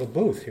mention of a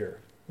booth here,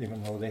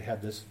 even though they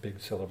had this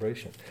big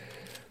celebration.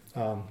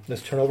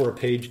 Let's turn over a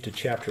page to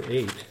chapter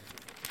 8.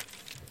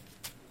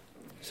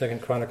 2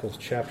 Chronicles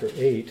chapter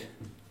 8.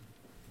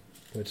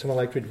 Would someone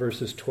like to read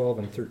verses 12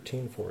 and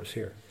 13 for us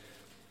here?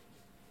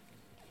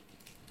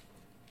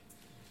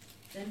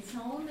 Then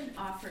Solomon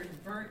offered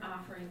burnt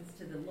offerings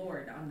to the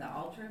Lord on the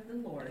altar of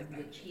the Lord,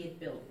 which he had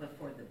built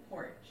before the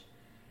porch,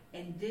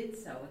 and did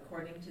so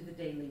according to the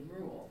daily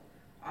rule,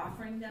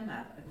 offering them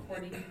up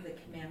according to the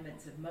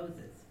commandments of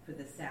Moses for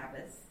the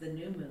Sabbaths, the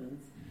new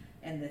moons,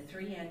 and the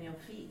 3 annual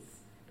feasts,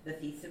 the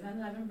Feast of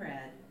Unleavened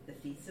Bread, the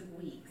Feast of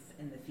Weeks,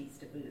 and the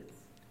Feast of Booths.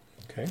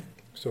 Okay,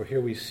 so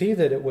here we see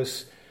that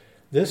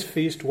this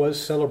feast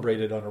was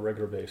celebrated on a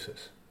regular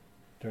basis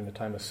during the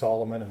time of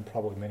Solomon and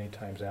probably many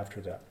times after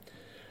that.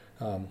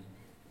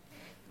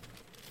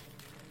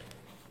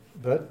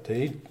 But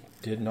they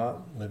did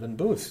not live in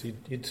booths.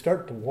 You'd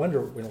start to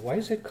wonder, why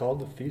is it called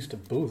the Feast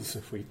of Booths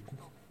if we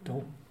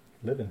don't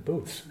live in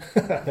booths?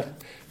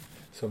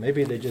 So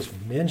maybe they just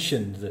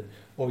mentioned that,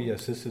 oh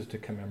yes, this is to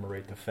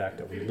commemorate the fact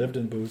that we lived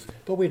in booths,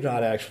 but we're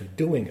not actually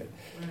doing it.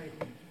 Right.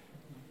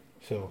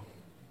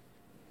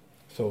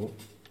 So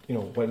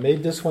what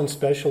made this one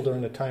special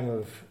during the time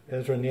of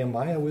Ezra and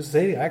Nehemiah was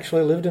they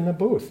actually lived in a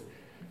booth.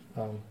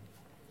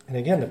 And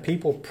again, the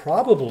people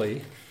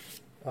probably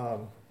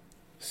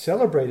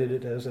celebrated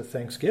it as a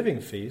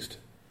Thanksgiving feast,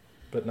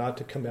 but not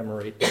to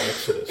commemorate the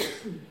Exodus.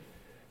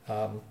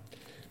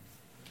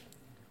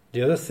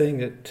 The other thing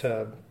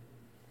that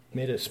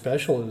made it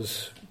special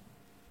is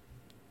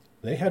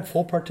they had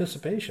full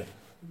participation.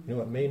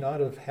 It may not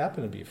have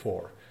happened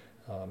before.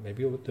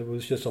 Maybe there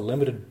was just a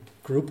limited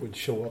group would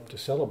show up to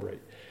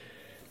celebrate.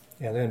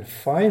 And then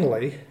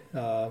finally,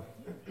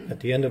 at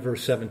the end of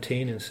verse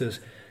 17, it says,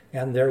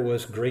 and there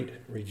was great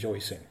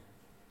rejoicing.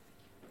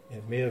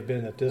 It may have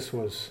been that this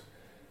was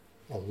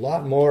a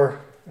lot more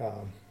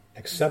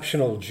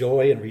exceptional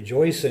joy and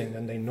rejoicing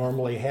than they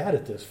normally had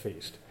at this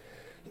feast.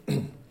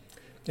 And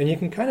you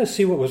can kind of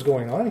see what was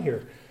going on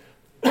here.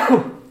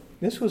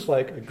 This was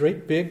like a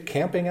great big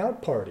camping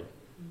out party.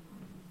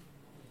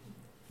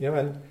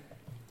 And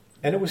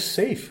it was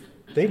safe.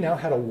 They now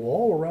had a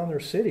wall around their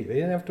city. They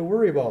didn't have to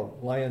worry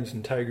about lions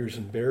and tigers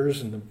and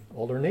bears and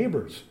all their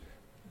neighbors,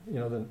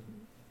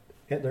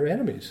 their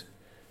enemies.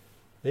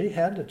 They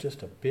had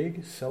just a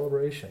big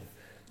celebration.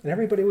 And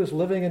everybody was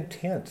living in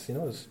tents,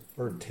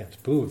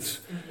 booths.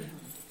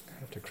 I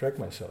have to correct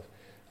myself.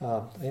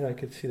 I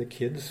could see the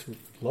kids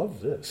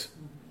loved this.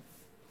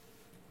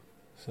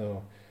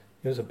 So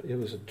it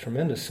was a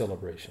tremendous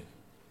celebration.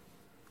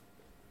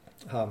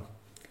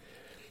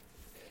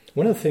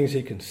 One of the things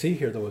you can see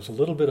here, though, is a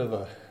little bit of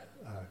a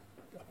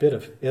bit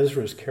of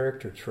Ezra's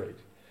character trait.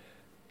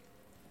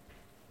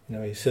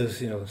 He says,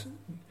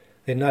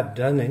 they've not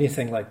done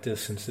anything like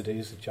this since the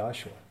days of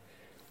Joshua.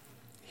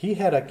 He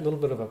had a little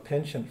bit of a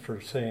penchant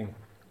for saying,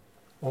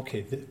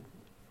 okay,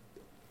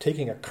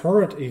 taking a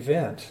current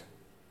event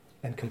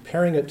and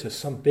comparing it to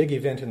some big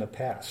event in the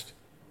past.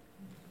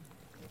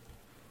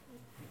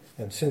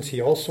 And since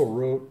he also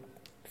wrote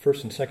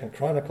 1st and 2nd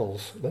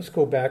Chronicles, let's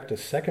go back to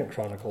 2nd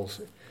Chronicles,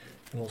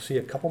 and we'll see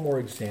a couple more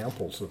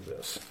examples of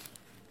this.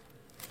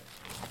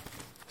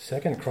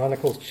 2nd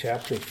Chronicles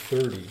chapter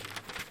 30.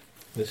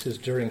 This is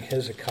during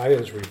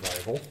Hezekiah's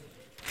revival.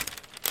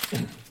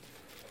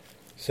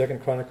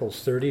 2nd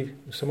Chronicles 30.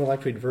 Someone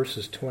like to read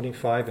verses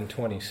 25 and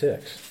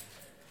 26.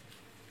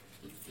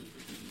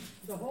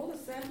 The whole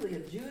assembly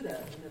of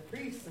Judah and the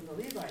priests and the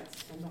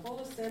Levites and the whole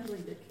assembly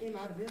that came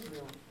out of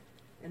Israel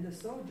and the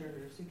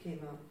sojourners who came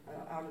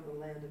out of the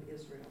land of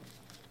Israel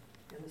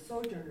and the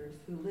sojourners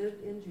who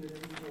lived in Judah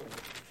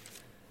rejoiced.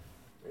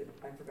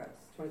 I forgot.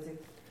 26?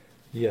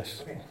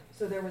 Yes. Okay.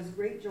 So there was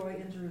great joy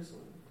in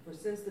Jerusalem. For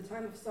since the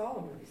time of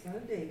Solomon, the son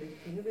of David,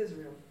 king of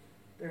Israel,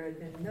 there had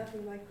been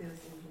nothing like this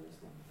in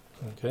Jerusalem.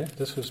 Okay.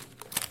 This was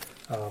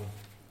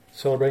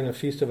celebrating the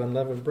Feast of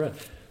Unleavened Bread.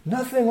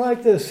 Nothing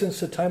like this since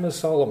the time of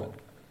Solomon.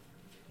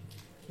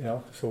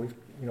 So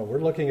we're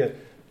looking at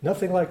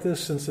nothing like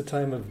this since the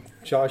time of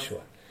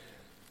Joshua.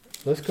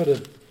 Let's go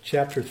to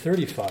chapter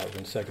 35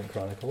 in 2nd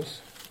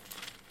Chronicles.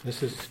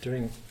 This is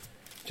during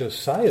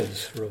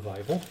Josiah's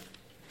revival.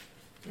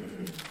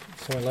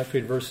 So I'd like to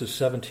read verses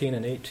 17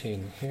 and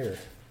 18 here.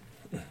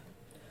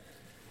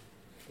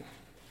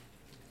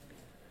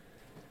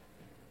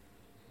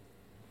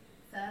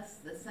 Thus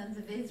the sons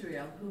of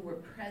Israel who were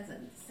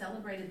present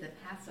celebrated the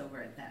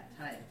Passover at that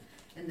time,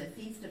 and the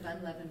Feast of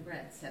Unleavened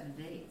Bread 7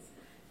 days.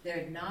 There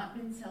had not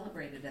been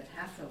celebrated a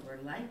Passover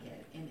like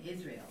it in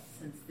Israel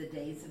since the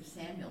days of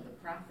Samuel the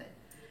prophet,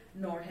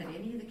 Nor had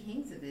any of the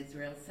kings of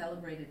Israel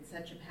celebrated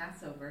such a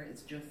Passover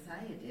as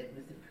Josiah did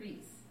with the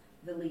priests,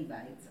 the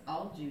Levites,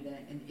 all Judah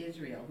and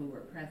Israel who were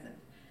present,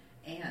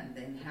 and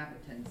the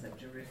inhabitants of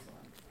Jerusalem.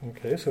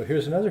 Okay, so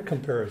here's another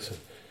comparison.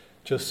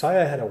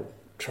 Josiah had a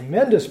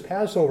tremendous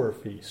Passover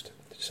feast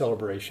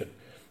celebration.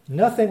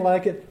 Nothing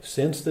like it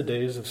since the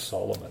days of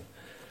Solomon.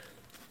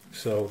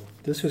 So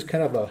this is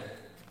kind of a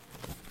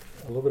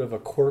little bit of a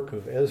quirk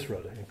of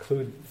Ezra to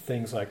include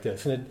things like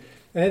this. And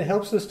it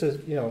helps us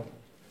to,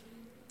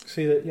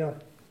 see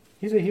that,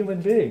 he's a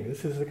human being.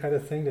 This is the kind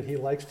of thing that he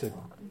likes to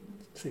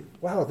see.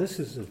 Wow, this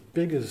is as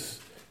big as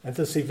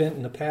this event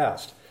in the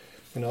past.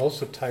 And it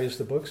also ties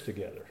the books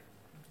together.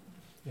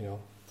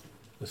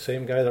 The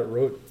same guy that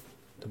wrote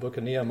the book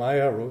of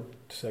Nehemiah wrote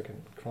 2nd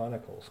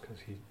Chronicles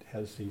because he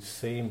has these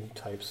same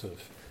types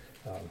of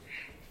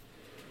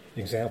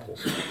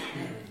examples.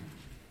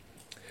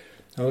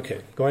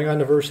 Okay, going on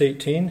to verse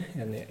 18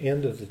 and the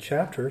end of the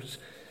chapters.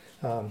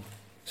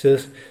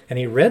 Says, and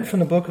he read from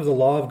the book of the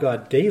law of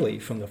God daily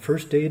from the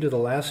first day to the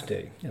last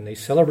day. And they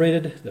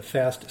celebrated the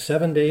fast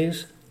 7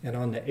 days. And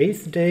on the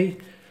 8th day,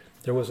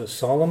 there was a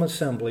solemn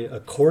assembly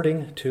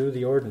according to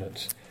the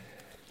ordinance.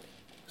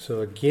 So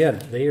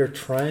again, they are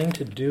trying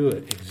to do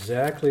it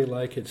exactly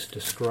like it's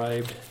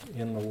described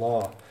in the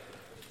law.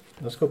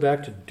 Let's go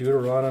back to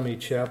Deuteronomy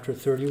chapter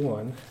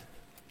 31.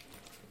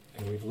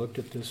 And we've looked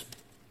at this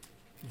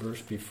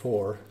verse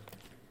before.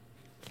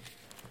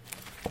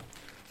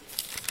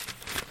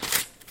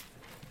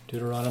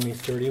 Deuteronomy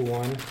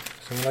 31.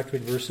 Someone like to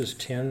read verses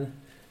 10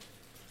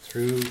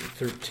 through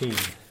 13.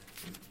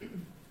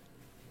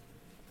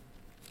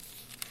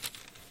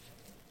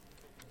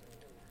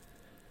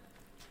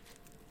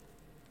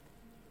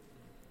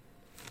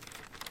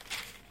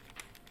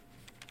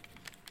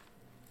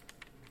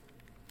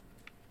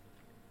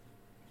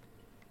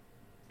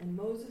 And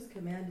Moses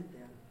commanded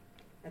them,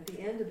 at the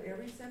end of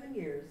every 7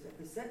 years, at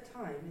the set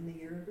time in the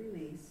year of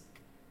release,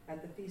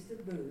 at the Feast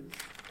of Booths,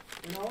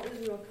 when all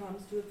Israel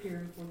comes to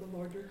appear before the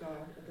Lord your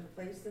God at the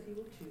place that he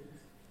will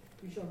choose,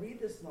 you shall read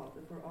this law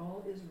before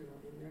all Israel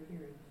in their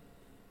hearing.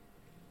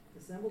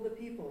 Assemble the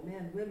people,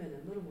 men, women,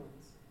 and little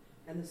ones,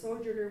 and the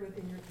sojourner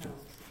within your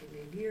towns, that they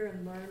may hear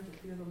and learn to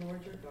fear the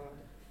Lord your God,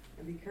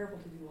 and be careful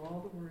to do all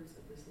the words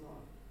of this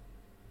law,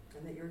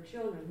 and that your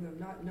children who have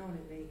not known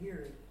it may hear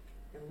it,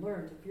 and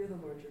learn to fear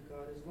the Lord your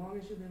God as long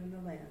as you live in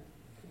the land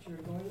that you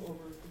are going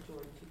over the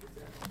Jordan to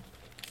possess.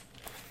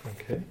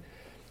 Okay,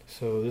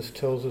 so this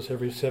tells us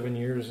every 7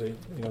 years that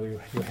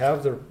you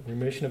have the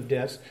remission of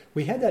debts.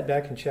 We had that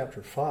back in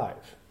chapter 5.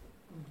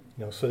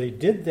 So they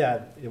did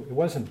that. It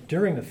wasn't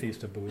during the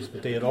Feast of Booths,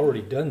 but they had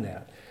already done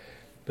that.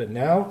 But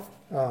now,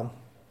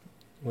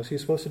 what's he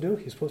supposed to do?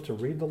 He's supposed to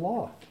read the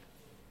law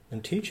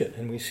and teach it,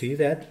 and we see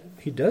that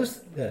he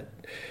does that.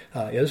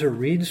 Ezra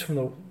reads from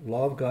the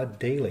law of God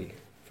daily,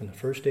 from the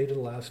first day to the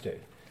last day.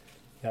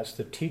 That's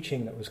the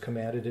teaching that was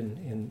commanded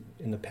in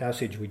the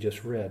passage we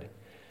just read.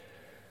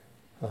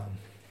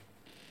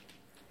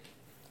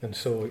 And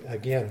so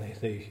again,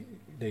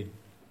 they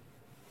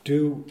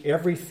do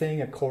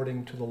everything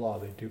according to the law.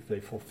 They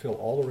fulfill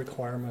all the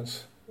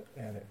requirements,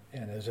 and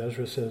as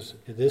Ezra says,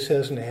 this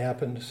hasn't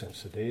happened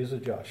since the days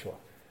of Joshua.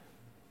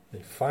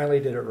 They finally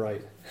did it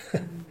right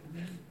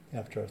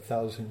after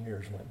 1,000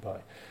 years went by.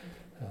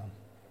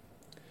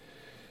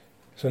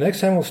 So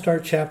next time we'll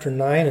start chapter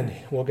 9, and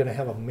we're going to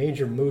have a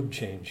major mood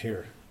change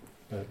here.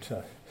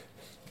 But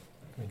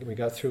we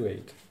got through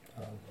 8.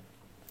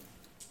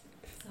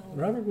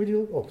 Robert, would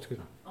you? Oh, excuse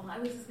me. Oh, I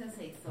was just going to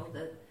say, so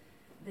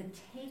the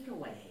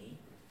takeaway,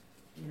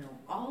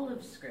 all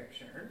of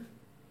Scripture,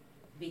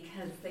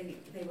 because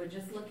they were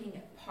just looking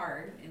at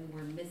part and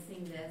were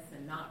missing this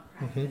and not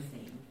practicing.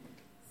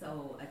 Mm-hmm.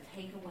 So a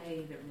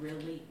takeaway that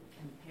really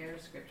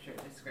compares Scripture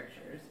to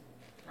Scriptures,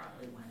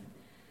 probably one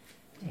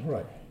takeaway.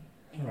 Right.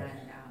 And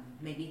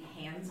maybe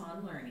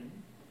hands-on learning,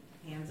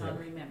 hands-on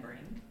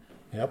remembering.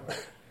 Yep.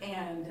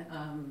 And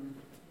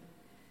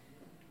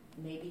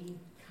maybe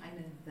kind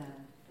of the,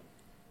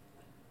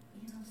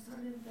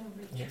 sort of the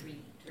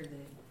retreat or the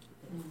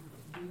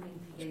doing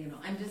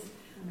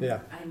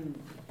together. I'm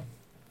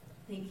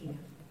thinking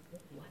of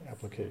what's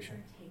application.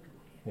 Our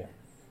takeaway.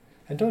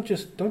 Yeah. And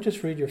don't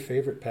just read your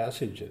favorite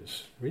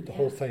passages. Read the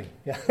whole thing.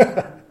 Yeah.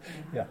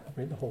 Yeah.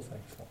 Read the whole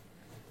thing. So,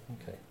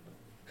 okay.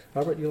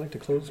 Robert, you like to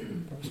close for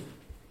us?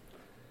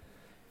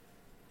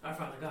 Our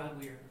Father God,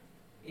 we are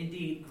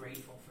indeed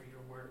grateful for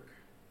your work.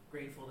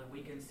 Grateful that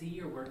we can see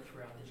your work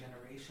throughout the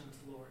generations,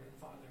 Lord and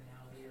Father,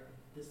 now here on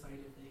this side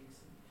of things.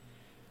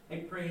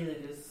 I pray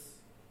that as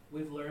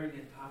we've learned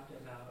and talked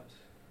about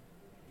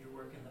your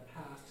work in the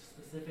past,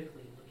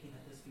 specifically looking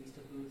at this Feast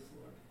of Booths,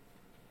 Lord,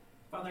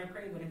 Father, I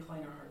pray you would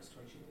incline our hearts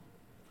towards you.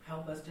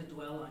 Help us to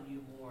dwell on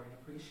you more and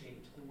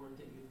appreciate the work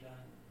that you've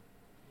done.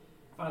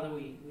 Father,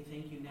 we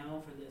thank you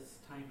now for this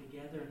time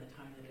together and the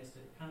time that is to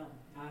come.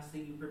 Ask that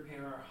you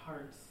prepare our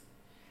hearts,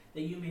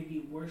 that you may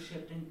be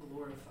worshipped and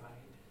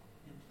glorified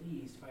and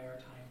pleased by our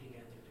time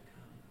together to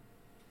come.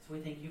 So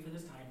we thank you for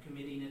this time,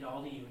 committing it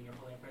all to you. In your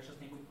holy and precious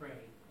name we pray.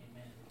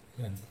 Amen.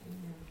 Amen.